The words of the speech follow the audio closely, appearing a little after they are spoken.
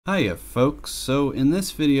Hiya folks, so in this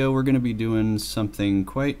video we're going to be doing something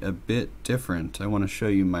quite a bit different. I want to show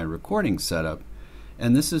you my recording setup,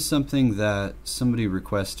 and this is something that somebody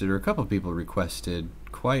requested, or a couple people requested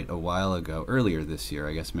quite a while ago, earlier this year.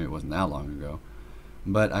 I guess maybe it wasn't that long ago,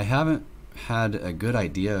 but I haven't had a good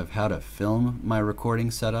idea of how to film my recording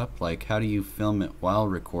setup. Like, how do you film it while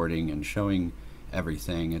recording and showing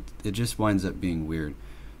everything? It just winds up being weird.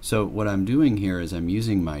 So what I'm doing here is I'm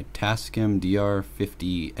using my Tascam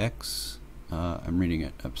DR50X. I'm reading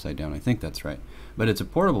it upside down. I think that's right. But it's a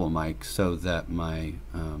portable mic so that my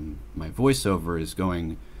voiceover is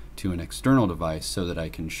going to an external device so that I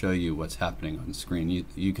can show you what's happening on the screen.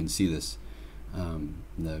 You can see this,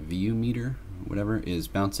 the VU meter, whatever, is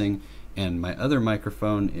bouncing. And my other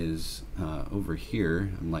microphone is over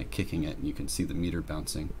here. I'm like kicking it and you can see the meter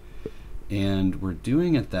bouncing. And we're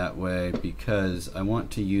doing it that way because I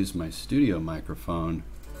want to use my studio microphone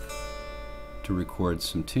to record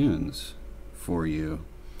some tunes for you.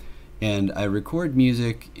 And I record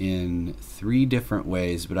music in 3 different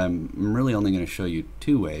ways, but I'm really only going to show you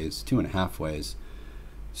 2.5 ways.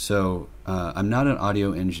 So I'm not an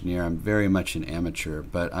audio engineer, I'm very much an amateur,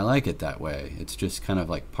 but I like it that way. It's just kind of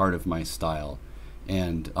like part of my style.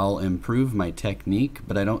 And I'll improve my technique,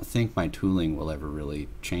 but I don't think my tooling will ever really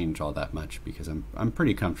change all that much because I'm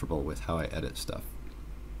pretty comfortable with how I edit stuff.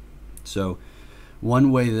 So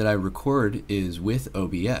one way that I record is with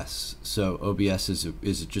OBS. So OBS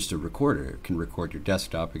is just a recorder. It can record your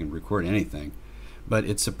desktop, it can record anything. But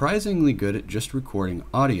it's surprisingly good at just recording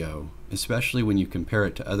audio, especially when you compare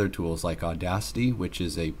it to other tools like Audacity, which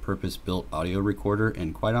is a purpose-built audio recorder,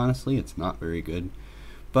 and quite honestly, it's not very good.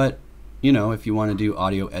 But you know, if you want to do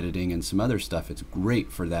audio editing and some other stuff, it's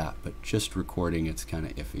great for that, but just recording, it's kind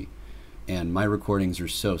of iffy. And my recordings are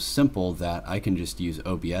so simple that I can just use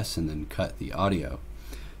OBS and then cut the audio.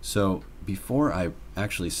 So before I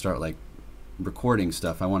actually start like recording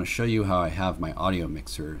stuff, I want to show you how I have my audio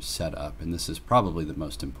mixer set up, and this is probably the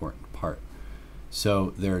most important part.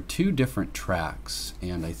 So there are 2 different tracks,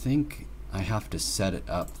 and I think I have to set it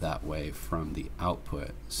up that way from the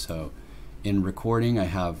output. So in recording, I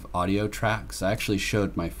have audio tracks. I actually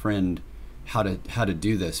showed my friend how to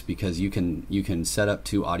do this because you can set up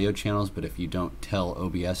 2 audio channels, but if you don't tell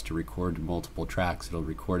OBS to record multiple tracks, it'll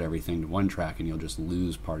record everything to one track and you'll just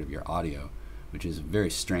lose part of your audio, which is very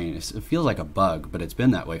strange. It feels like a bug, but it's been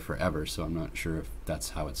that way forever, so I'm not sure if that's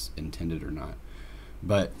how it's intended or not.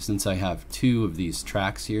 But since I have 2 of these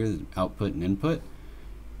tracks here, output and input,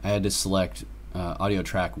 I had to select audio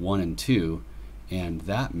track 1 and 2. And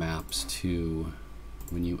that maps to,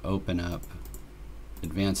 when you open up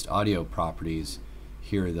advanced audio properties,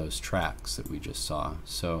 here are those tracks that we just saw.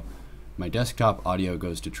 So my desktop audio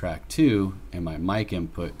goes to track 2 and my mic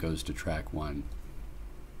input goes to track 1.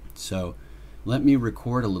 So let me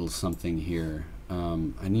record a little something here.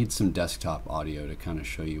 I need some desktop audio to kind of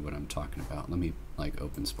show you what I'm talking about. Let me like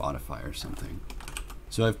open Spotify or something.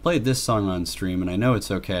 So I've played this song on stream, and I know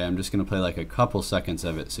it's okay. I'm just going to play like a couple seconds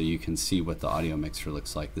of it so you can see what the audio mixer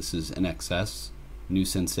looks like. This is NXS, New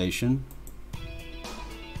Sensation.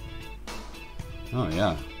 Oh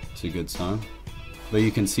yeah, it's a good song. But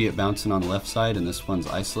you can see it bouncing on the left side, and this one's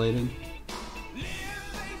isolated.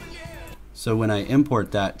 So when I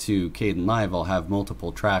import that to Kdenlive, I'll have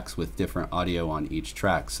multiple tracks with different audio on each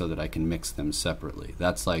track so that I can mix them separately.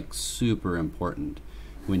 That's like super important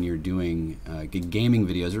when you're doing gaming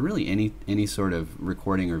videos, or really any sort of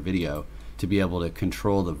recording or video, to be able to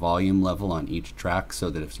control the volume level on each track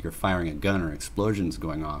so that if you're firing a gun or explosions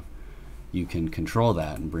going off, you can control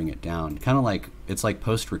that and bring it down. Kind of like, it's like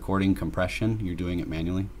post-recording compression, you're doing it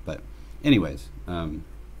manually. But anyways,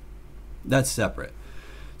 that's separate.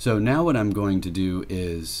 So now what I'm going to do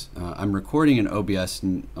is, I'm recording in OBS,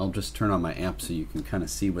 and I'll just turn on my amp so you can kind of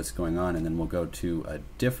see what's going on, and then we'll go to a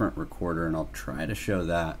different recorder and I'll try to show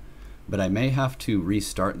that. But I may have to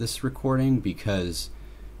restart this recording because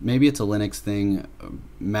maybe it's a Linux thing,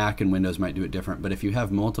 Mac and Windows might do it different, but if you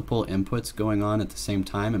have multiple inputs going on at the same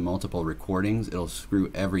time and multiple recordings, it'll screw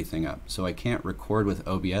everything up. So I can't record with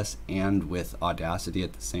OBS and with Audacity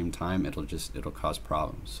at the same time. It'll cause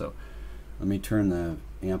problems. So let me turn the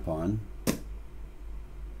amp on.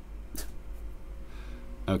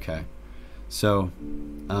 Okay, so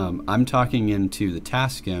I'm talking into the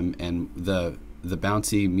Tascam, and the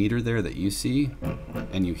bouncy meter there that you see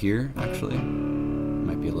and you hear, actually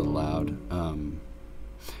might be a little loud.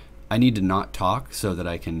 I need to not talk so that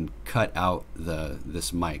I can cut out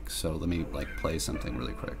this mic. So let me like play something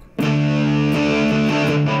really quick.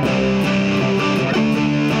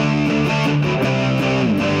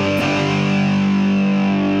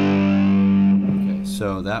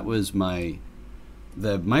 So that was my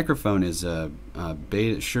The microphone is a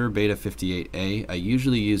Shure Beta 58A. I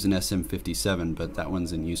usually use an SM57, but that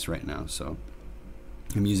one's in use right now, so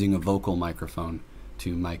I'm using a vocal microphone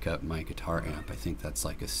to mic up my guitar amp. I think that's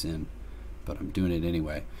like a sin, but I'm doing it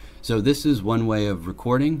anyway. So this is one way of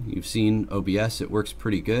recording. You've seen OBS, it works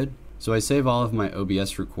pretty good. So I save all of my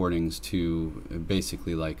OBS recordings to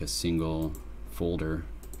basically like a single folder,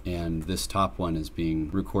 and this top one is being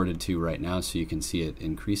recorded to right now, so you can see it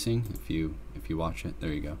increasing if you watch it.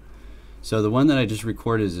 There you go. So the one that I just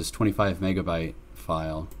recorded is this 25 megabyte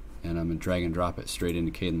file, and I'm going to drag and drop it straight into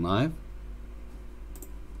Kdenlive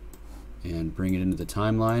and bring it into the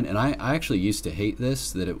timeline. And I actually used to hate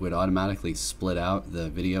this, that it would automatically split out the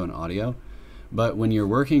video and audio, but when you're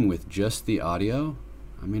working with just the audio,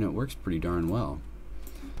 I mean, it works pretty darn well.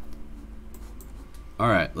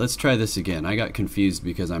 Alright, let's try this again. I got confused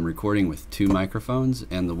because I'm recording with two microphones,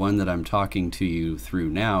 and the one that I'm talking to you through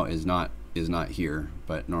now is not here,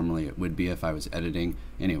 but normally it would be if I was editing.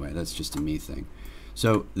 Anyway, that's just a me thing.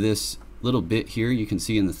 So this little bit here you can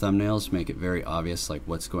see in the thumbnails make it very obvious like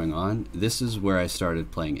what's going on. This is where I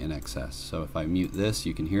started playing in excess. So if I mute this,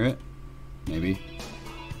 you can hear it, maybe.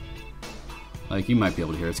 Like you might be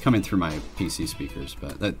able to hear it. It's coming through my PC speakers,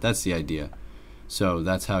 but that's the idea. So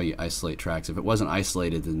that's how you isolate tracks. If it wasn't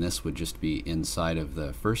isolated, then this would just be inside of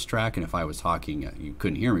the first track, and if I was talking, you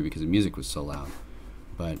couldn't hear me because the music was so loud.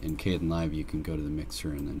 But in Kdenlive, you can go to the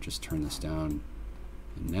mixer and then just turn this down.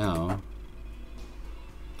 And now,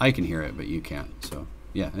 I can hear it, but you can't. So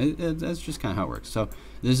yeah, that's just kind of how it works. So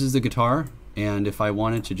this is the guitar, and if I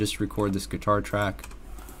wanted to just record this guitar track,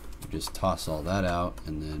 just toss all that out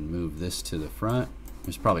and then move this to the front.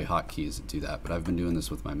 There's probably hotkeys that do that, but I've been doing this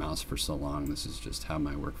with my mouse for so long. This is just how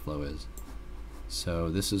my workflow is. So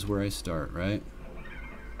this is where I start, right?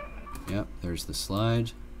 Yep, there's the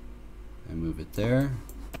slide. I move it there.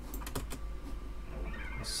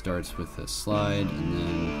 It starts with a slide,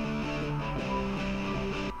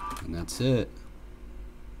 and that's it.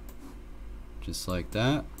 Just like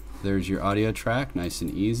that. There's your audio track, nice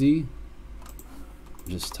and easy.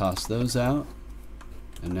 Just toss those out,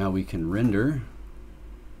 and now we can render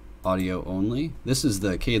audio only. This is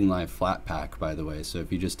the Kdenlive Flatpak, by the way, so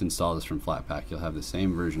if you just install this from Flatpak, you'll have the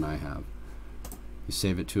same version I have. You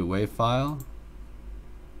save it to a WAV file,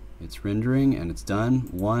 it's rendering, and it's done.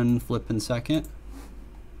 One flipping second.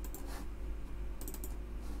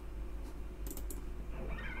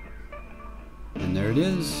 And there it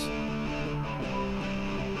is.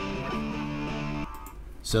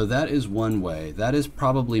 So that is one way. That is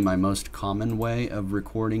probably my most common way of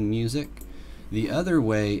recording music. The other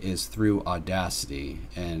way is through Audacity,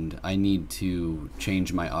 and I need to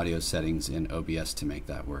change my audio settings in OBS to make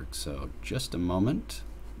that work. So just a moment.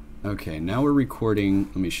 Okay, now we're recording.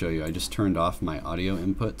 Let me show you. I just turned off my audio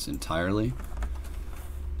inputs entirely.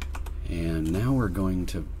 And now we're going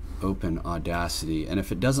to open Audacity, and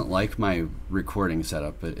if it doesn't like my recording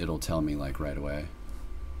setup, it'll tell me like right away.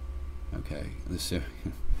 Okay, this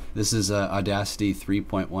is Audacity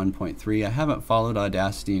 3.1.3. I haven't followed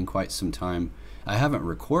Audacity in quite some time. I haven't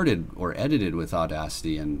recorded or edited with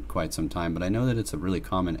Audacity in quite some time, but I know that it's a really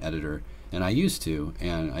common editor, and I used to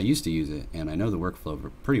use it, and I know the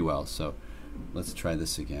workflow pretty well. So let's try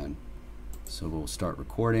this again. So we'll start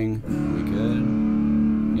recording. Are we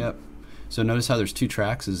good? Yep. So notice how there's two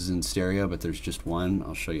tracks. This is in stereo, but there's just one.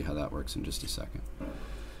 I'll show you how that works in just a second.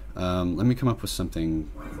 Let me come up with something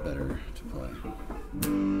better to play.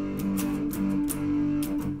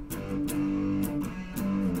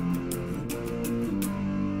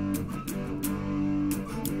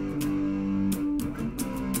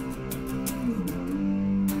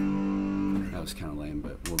 That was kind of lame,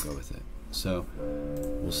 but we'll go with it. So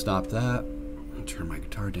we'll stop that and turn my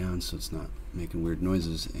guitar down so it's not making weird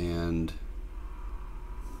noises, and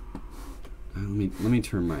let me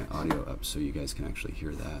turn my audio up so you guys can actually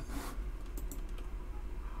hear that.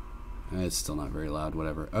 It's still not very loud,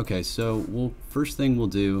 whatever. Okay, so first thing we'll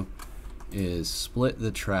do is split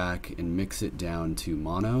the track and mix it down to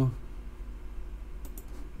mono.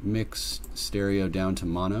 Mix stereo down to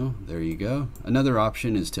mono. There you go. Another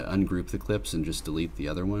option is to ungroup the clips and just delete the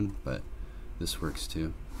other one, but this works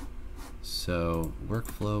too. So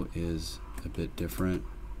workflow is a bit different.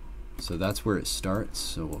 So that's where it starts.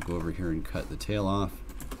 So we'll go over here and cut the tail off,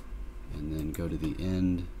 and then go to the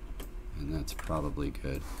end, and that's probably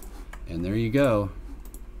good. And there you go.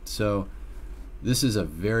 So this is a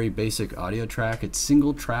very basic audio track. It's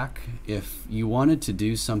single track. If you wanted to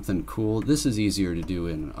do something cool, this is easier to do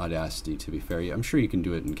in Audacity, to be fair. I'm sure you can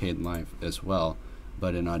do it in Kdenlive as well,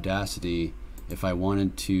 but in Audacity, if I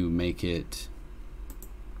wanted to make it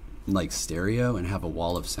like stereo and have a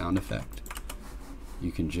wall of sound effect,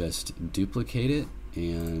 you can just duplicate it,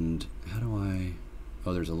 and how do I,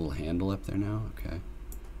 oh, there's a little handle up there now. Okay,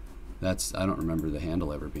 that's, I don't remember the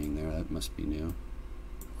handle ever being there. That must be new,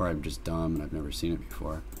 or I'm just dumb and I've never seen it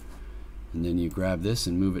before. And then you grab this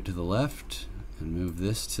and move it to the left and move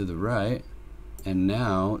this to the right, and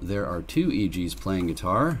now there are two Egees playing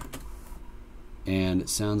guitar, and it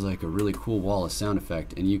sounds like a really cool wall of sound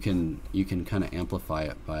effect. And you can kind of amplify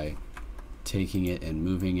it by taking it and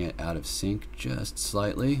moving it out of sync just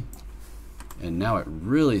slightly, and now it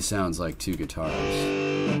really sounds like two guitars.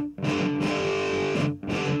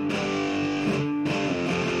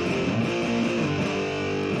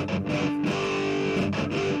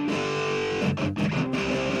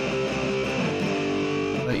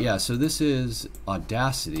 But yeah, so this is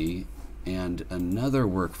Audacity, and another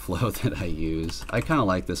workflow that I use. I kind of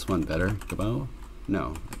like this one better. Gabo?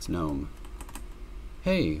 No, it's Gnome.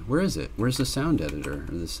 Hey, where is it? Where's the sound editor,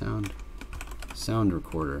 or the sound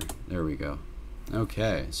recorder? There we go.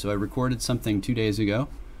 Okay, so I recorded something 2 days ago.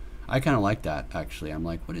 I kind of like that, actually. I'm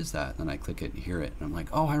like, what is that? Then I click it and hear it, and I'm like,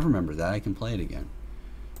 oh, I remember that. I can play it again.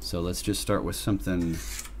 So let's just start with something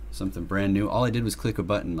brand new. All I did was click a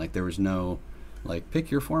button. Like, there was no, like, pick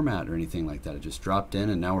your format or anything like that. It just dropped in,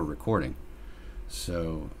 and now we're recording.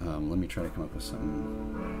 So let me try to come up with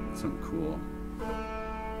something cool.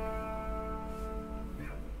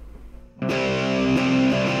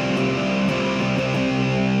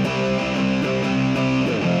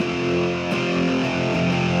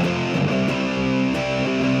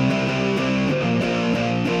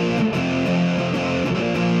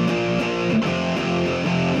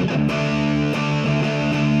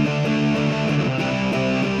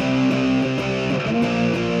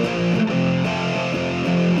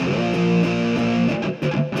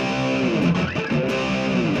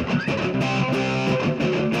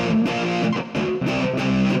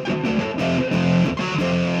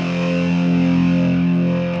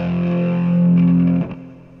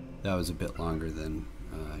 That was a bit longer than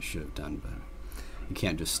I should have done, but you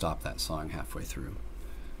can't just stop that song halfway through.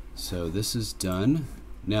 So this is done.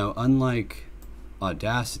 Now, unlike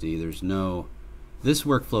Audacity, there's no, this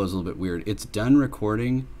workflow is a little bit weird. It's done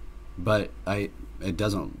recording, but it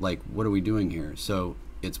doesn't, like, what are we doing here? So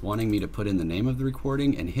it's wanting me to put in the name of the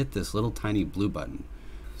recording and hit this little tiny blue button.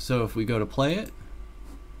 So if we go to play it,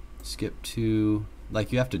 skip to,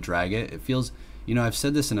 like, you have to drag it. It feels, you know, I've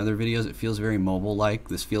said this in other videos, it feels very mobile-like.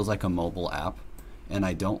 This feels like a mobile app, and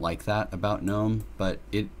I don't like that about Gnome, but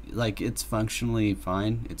it's functionally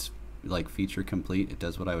fine. It's like feature complete. It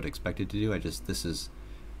does what I would expect it to do. This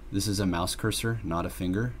is a mouse cursor, not a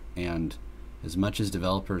finger, and as much as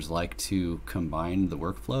developers like to combine the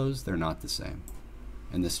workflows, they're not the same.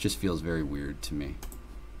 And this just feels very weird to me.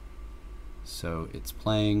 So it's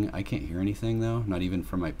playing. I can't hear anything though, not even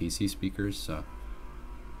from my PC speakers. So,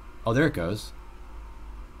 oh, there it goes.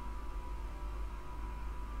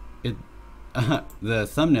 The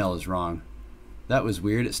thumbnail is wrong. That was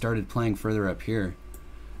weird. It started playing further up here.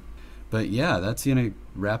 But yeah, that's gonna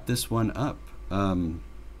wrap this one up. I'm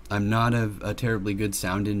not a terribly good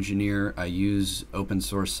sound engineer. I use open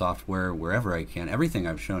source software wherever I can. Everything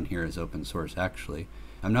I've shown here is open source, actually.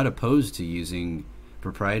 I'm not opposed to using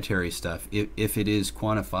proprietary stuff if it is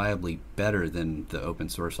quantifiably better than the open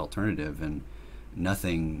source alternative, and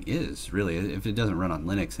nothing is, really. If it doesn't run on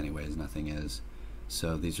Linux anyways, nothing is.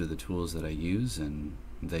 So these are the tools that I use, and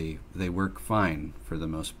they work fine for the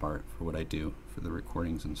most part for what I do for the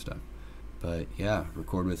recordings and stuff. But yeah,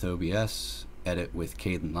 record with OBS, edit with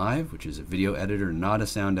Kdenlive, which is a video editor, not a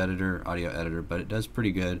sound editor, audio editor, but it does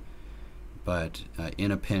pretty good. But in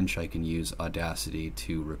a pinch, I can use Audacity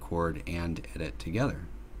to record and edit together.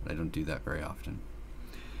 But I don't do that very often.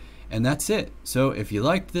 And that's it. So if you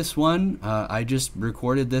liked this one, I just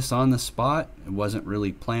recorded this on the spot. It wasn't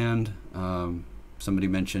really planned. Somebody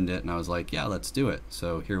mentioned it, and I was like, yeah, let's do it.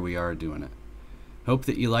 So here we are doing it. Hope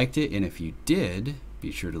that you liked it, and if you did,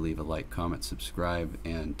 be sure to leave a like, comment, subscribe,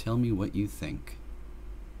 and tell me what you think.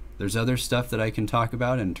 There's other stuff that I can talk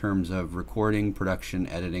about in terms of recording, production,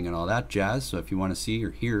 editing, and all that jazz, so if you want to see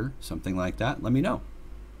or hear something like that, let me know.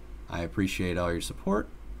 I appreciate all your support,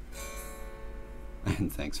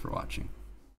 and thanks for watching.